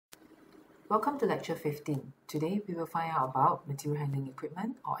Welcome to Lecture 15. Today we will find out about Material Handling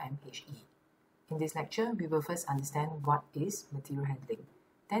Equipment or MHE. In this lecture, we will first understand what is material handling.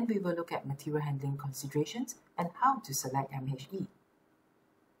 Then we will look at material handling considerations and how to select MHE.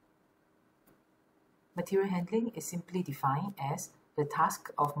 Material handling is simply defined as the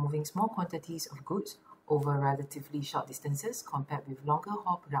task of moving small quantities of goods over relatively short distances compared with longer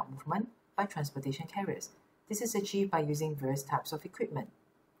haul product movement by transportation carriers. This is achieved by using various types of equipment.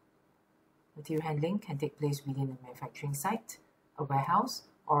 Material handling can take place within a manufacturing site, a warehouse,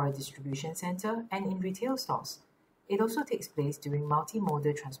 or a distribution center, and in retail stores. It also takes place during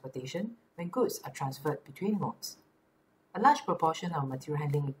multimodal transportation when goods are transferred between modes. A large proportion of material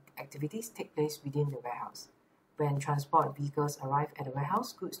handling activities take place within the warehouse. When transport vehicles arrive at the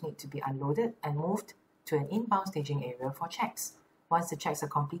warehouse, goods need to be unloaded and moved to an inbound staging area for checks. Once the checks are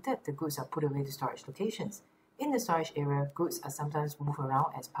completed, the goods are put away to storage locations. In the storage area, goods are sometimes moved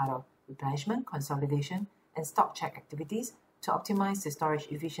around as part of replenishment, consolidation, and stock check activities to optimize the storage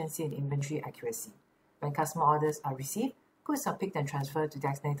efficiency and inventory accuracy. When customer orders are received, goods are picked and transferred to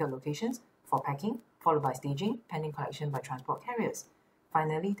designated locations for packing, followed by staging, pending collection by transport carriers.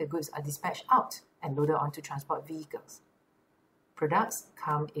 Finally, the goods are dispatched out and loaded onto transport vehicles. Products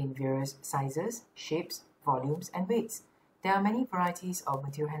come in various sizes, shapes, volumes, and weights. There are many varieties of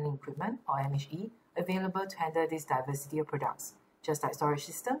material handling equipment, or MHE, available to handle this diversity of products. Just like storage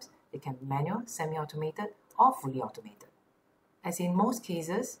systems, they can be manual, semi-automated, or fully automated. As in most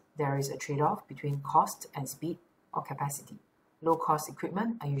cases, there is a trade-off between cost and speed or capacity. Low-cost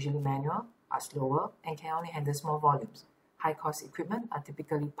equipment are usually manual, are slower, and can only handle small volumes. High-cost equipment are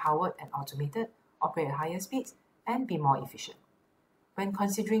typically powered and automated, operate at higher speeds, and be more efficient. When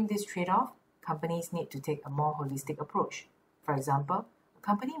considering this trade-off, companies need to take a more holistic approach. For example, a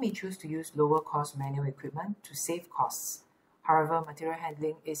company may choose to use lower-cost manual equipment to save costs. However, material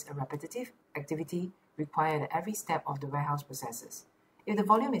handling is a repetitive activity required at every step of the warehouse processes. If the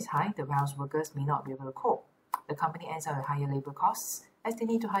volume is high, the warehouse workers may not be able to cope. The company ends up with higher labor costs as they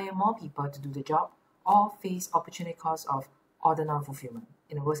need to hire more people to do the job or face opportunity costs of order non-fulfillment.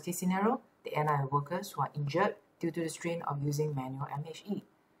 In a worst-case scenario, they end up with workers who are injured due to the strain of using manual MHE.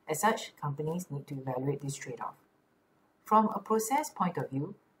 As such, companies need to evaluate this trade-off. From a process point of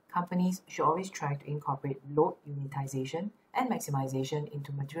view, companies should always try to incorporate load unitization and maximization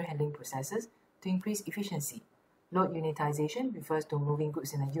into material handling processes to increase efficiency. Load unitization refers to moving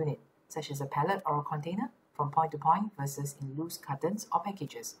goods in a unit, such as a pallet or a container, from point to point versus in loose cartons or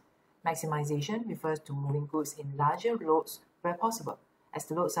packages. Maximization refers to moving goods in larger loads where possible. As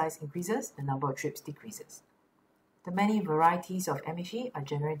the load size increases, the number of trips decreases. The many varieties of MHE are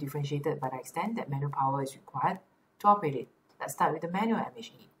generally differentiated by the extent that manual power is required to operate it. Let's start with the manual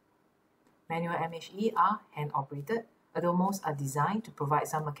MHE. Manual MHE are hand-operated, although most are designed to provide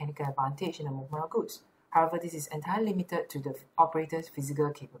some mechanical advantage in the movement of goods. However, this is entirely limited to the operator's physical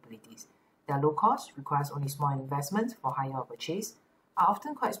capabilities. They are low cost, requires only small investments for hire or purchase, are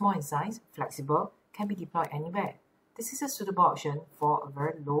often quite small in size, flexible, can be deployed anywhere. This is a suitable option for a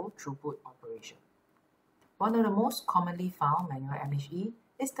very low throughput operation. One of the most commonly found manual MHE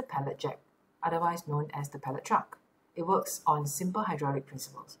is the pallet jack, otherwise known as the pallet truck. It works on simple hydraulic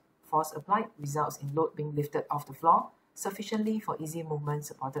principles. Force applied results in load being lifted off the floor sufficiently for easy movement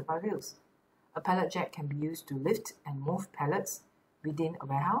supported by wheels. A pallet jack can be used to lift and move pallets within a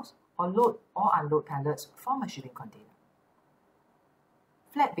warehouse or load or unload pallets from a shipping container.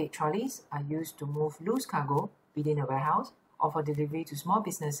 Flatbed trolleys are used to move loose cargo within a warehouse or for delivery to small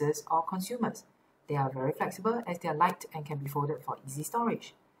businesses or consumers. They are very flexible as they are light and can be folded for easy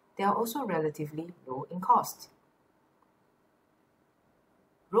storage. They are also relatively low in cost.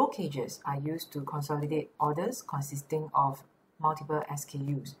 Roll cages are used to consolidate orders consisting of multiple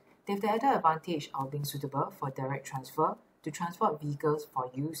SKUs. They have the added advantage of being suitable for direct transfer to transport vehicles for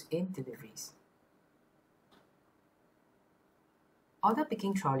use in deliveries. Order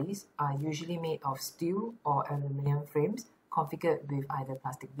picking trolleys are usually made of steel or aluminum frames configured with either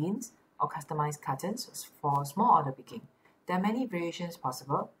plastic bins or customized cartons for small order picking. There are many variations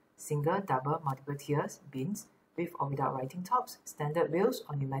possible: single, double, multiple tiers, bins, with or without writing tops, standard wheels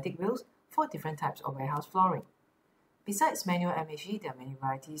or pneumatic wheels for different types of warehouse flooring. Besides manual MHE, there are many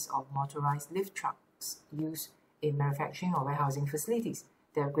varieties of motorized lift trucks used in manufacturing or warehousing facilities.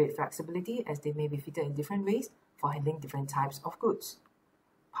 They have great flexibility as they may be fitted in different ways for handling different types of goods.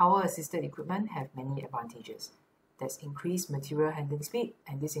 Power-assisted equipment have many advantages. There's increased material handling speed,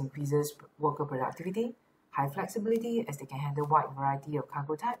 and this increases worker productivity, high flexibility as they can handle a wide variety of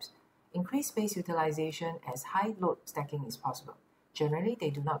cargo types, increased space utilization as high load stacking is possible. Generally, they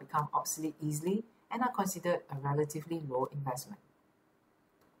do not become obsolete easily and are considered a relatively low investment.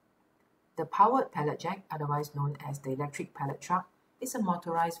 The powered pallet jack, otherwise known as the electric pallet truck, is a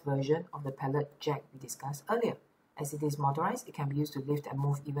motorized version of the pallet jack we discussed earlier. As it is motorized, it can be used to lift and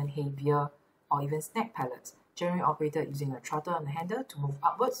move even heavier or even snack pallets, generally operated using a throttle on the handle to move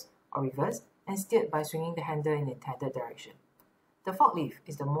upwards or reverse, and steered by swinging the handle in the intended direction. The forklift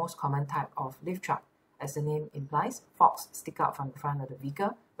is the most common type of lift truck. As the name implies, forks stick out from the front of the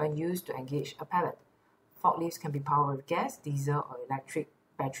vehicle when used to engage a pallet. Forklifts can be powered with gas, diesel, or electric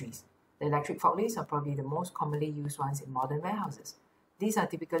batteries. The electric forklifts are probably the most commonly used ones in modern warehouses. These are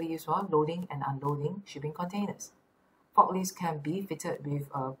typically used for loading and unloading shipping containers. Forklifts can be fitted with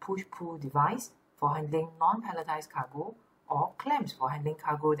a push-pull device for handling non-palletized cargo or clamps for handling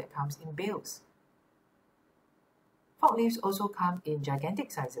cargo that comes in bales. Forklifts also come in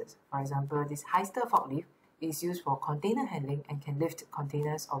gigantic sizes. For example, this Hyster forklift is used for container handling and can lift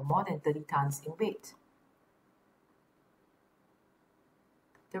containers of more than 30 tons in weight.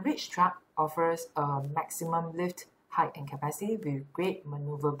 The reach truck offers a maximum lift height and capacity with great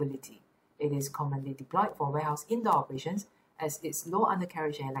maneuverability. It is commonly deployed for warehouse indoor operations as its low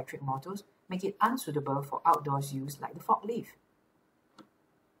undercarriage and electric motors make it unsuitable for outdoors use like the forklift.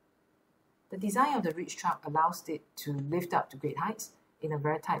 The design of the reach truck allows it to lift up to great heights in a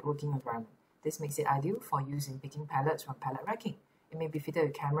very tight working environment. This makes it ideal for use in picking pallets from pallet racking. It may be fitted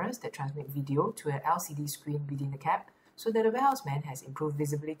with cameras that transmit video to an LCD screen within the cab so that the warehouse man has improved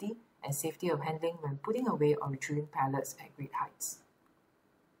visibility and safety of handling when putting away or retrieving pallets at great heights.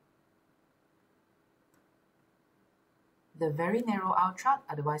 The very narrow aisle truck,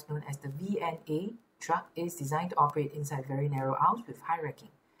 otherwise known as the VNA truck, is designed to operate inside very narrow aisles with high racking.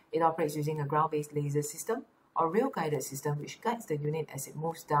 It operates using a ground-based laser system or rail-guided system which guides the unit as it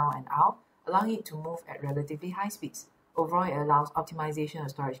moves down an aisle, allowing it to move at relatively high speeds. Overall, it allows optimization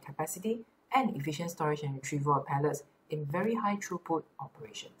of storage capacity and efficient storage and retrieval of pallets in very high throughput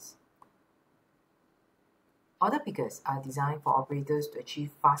operations. Order pickers are designed for operators to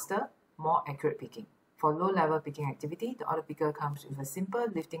achieve faster, more accurate picking. For low-level picking activity, the order picker comes with a simple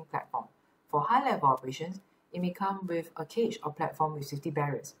lifting platform. For high-level operations, it may come with a cage or platform with safety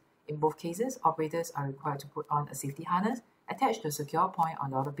barriers. In both cases, operators are required to put on a safety harness attached to a secure point on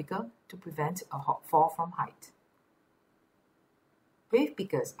the order picker to prevent a fall from height. Wave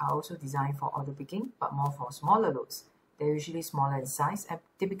pickers are also designed for order picking, but more for smaller loads. They're usually smaller in size and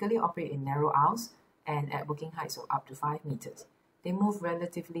typically operate in narrow aisles and at working heights of up to 5 meters. They move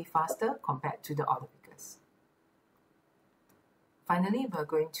relatively faster compared to the order pickers. Finally, we're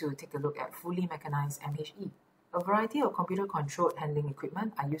going to take a look at fully mechanized MHE. A variety of computer-controlled handling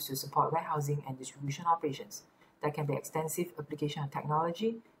equipment are used to support warehousing and distribution operations. There can be extensive application of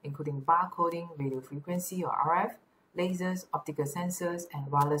technology, including barcoding, radio frequency or RF, lasers, optical sensors, and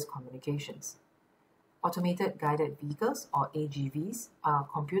wireless communications. Automated guided vehicles, or AGVs, are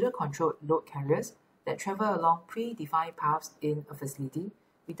computer-controlled load carriers that travel along predefined paths in a facility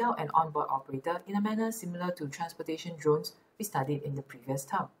without an onboard operator in a manner similar to transportation drones we studied in the previous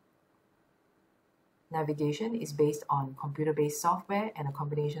term. Navigation is based on computer-based software and a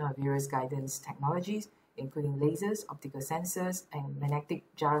combination of various guidance technologies, including lasers, optical sensors, and magnetic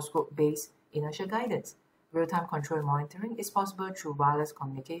gyroscope-based inertial guidance. Real-time control and monitoring is possible through wireless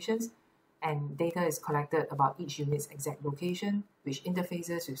communications, and data is collected about each unit's exact location, which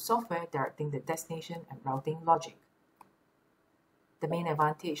interfaces with software directing the destination and routing logic. The main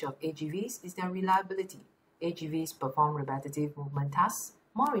advantage of AGVs is their reliability. AGVs perform repetitive movement tasks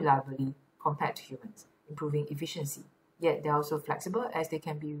more reliably compared to humans, improving efficiency. Yet they are also flexible as they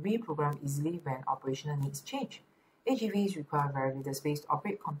can be reprogrammed easily when operational needs change. AGVs require very little space to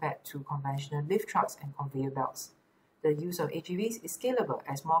operate compared to conventional lift trucks and conveyor belts. The use of AGVs is scalable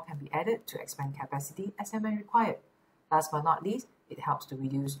as more can be added to expand capacity as and when required. Last but not least, it helps to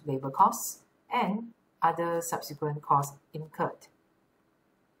reduce labor costs and other subsequent costs incurred.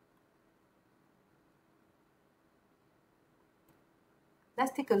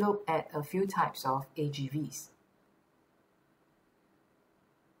 Let's take a look at a few types of AGVs.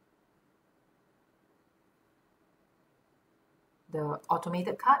 The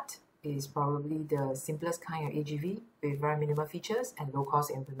automated cart is probably the simplest kind of AGV with very minimal features and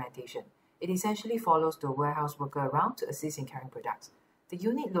low-cost implementation. It essentially follows the warehouse worker around to assist in carrying products. The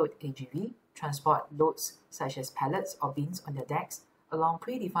unit load AGV transport loads such as pallets or bins on their decks along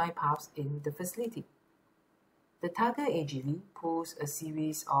predefined paths in the facility. The Tugger AGV pulls a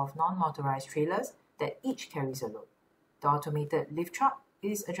series of non-motorized trailers that each carries a load. The automated lift truck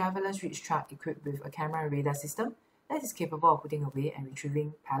is a driverless reach truck equipped with a camera and radar system that is capable of putting away and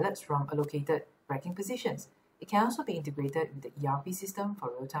retrieving pallets from allocated racking positions. It can also be integrated with the ERP system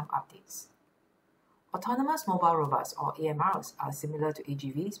for real-time updates. Autonomous mobile robots, or AMRs, are similar to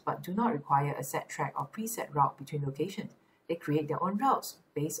AGVs but do not require a set track or preset route between locations. They create their own routes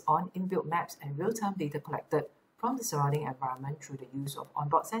based on inbuilt maps and real-time data collected from the surrounding environment through the use of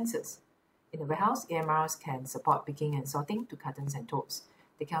onboard sensors. In the warehouse, AMRs can support picking and sorting to cartons and totes.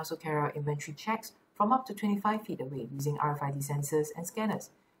 They can also carry out inventory checks from up to 25 feet away using RFID sensors and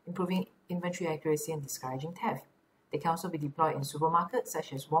scanners, improving inventory accuracy and discouraging theft. They can also be deployed in supermarkets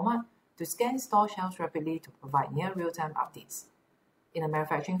such as Walmart to scan store shelves rapidly to provide near real-time updates. In a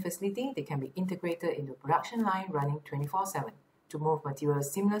manufacturing facility, they can be integrated into a production line running 24/7 to move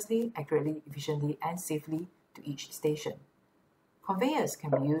materials seamlessly, accurately, efficiently, and safely to each station. Conveyors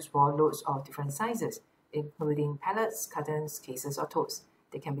can be used for loads of different sizes, including pallets, cartons, cases, or totes.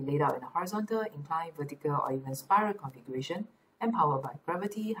 They can be laid out in a horizontal, inclined, vertical, or even spiral configuration and powered by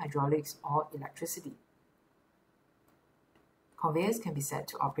gravity, hydraulics, or electricity. Conveyors can be set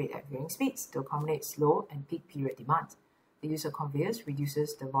to operate at varying speeds to accommodate slow and peak period demand. The use of conveyors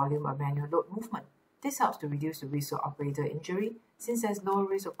reduces the volume of manual load movement. This helps to reduce the risk of operator injury since there is lower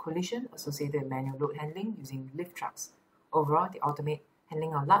risk of collision associated with manual load handling using lift trucks. Overall, they automate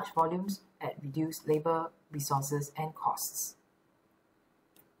handling of large volumes at reduced labor, resources, and costs.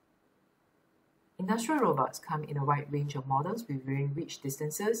 Industrial robots come in a wide range of models with varying reach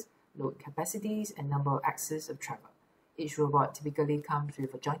distances, load capacities, and number of axes of travel. Each robot typically comes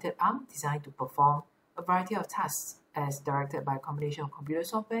with a jointed arm designed to perform a variety of tasks as directed by a combination of computer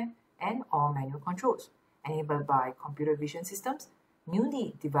software and or manual controls. Enabled by computer vision systems,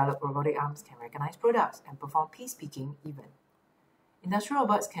 newly developed robotic arms can recognize products and perform piece picking even. Industrial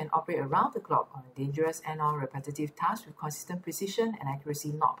robots can operate around the clock on dangerous and/or repetitive tasks with consistent precision and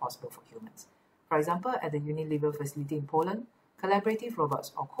accuracy not possible for humans. For example, at the Unilever facility in Poland, collaborative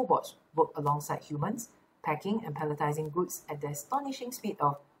robots or cobots work alongside humans, packing and palletizing goods at the astonishing speed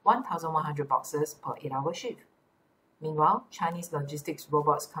of 1,100 boxes per 8-hour shift. Meanwhile, Chinese logistics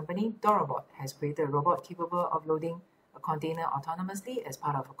robots company Dorobot has created a robot capable of loading a container autonomously as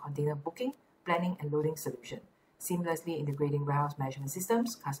part of a container booking, planning, and loading solution, seamlessly integrating warehouse management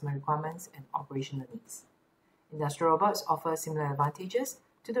systems, customer requirements, and operational needs. Industrial robots offer similar advantages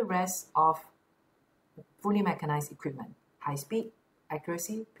to the rest of fully mechanized equipment: high speed,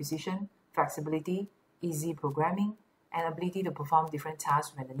 accuracy, precision, flexibility, easy programming, and ability to perform different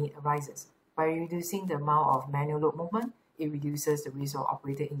tasks when the need arises. By reducing the amount of manual load movement, it reduces the risk of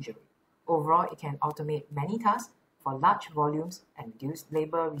operator injury. Overall, it can automate many tasks for large volumes and reduce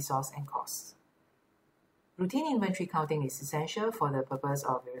labor, resource, and costs. Routine inventory counting is essential for the purpose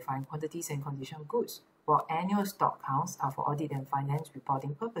of verifying quantities and condition of goods, while annual stock counts are for audit and finance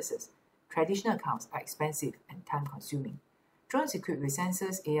reporting purposes. Traditional counts are expensive and time-consuming. Drones equipped with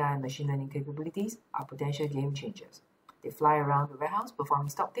sensors, AI, and machine learning capabilities are potential game changers. They fly around the warehouse performing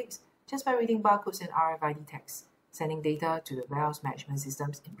stock takes just by reading barcodes and RFID tags, sending data to the warehouse management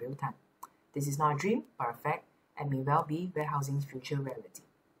systems in real time. This is not a dream, but a fact, and may well be warehousing's future reality.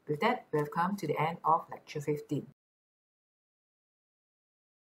 With that, we have come to the end of Lecture 15.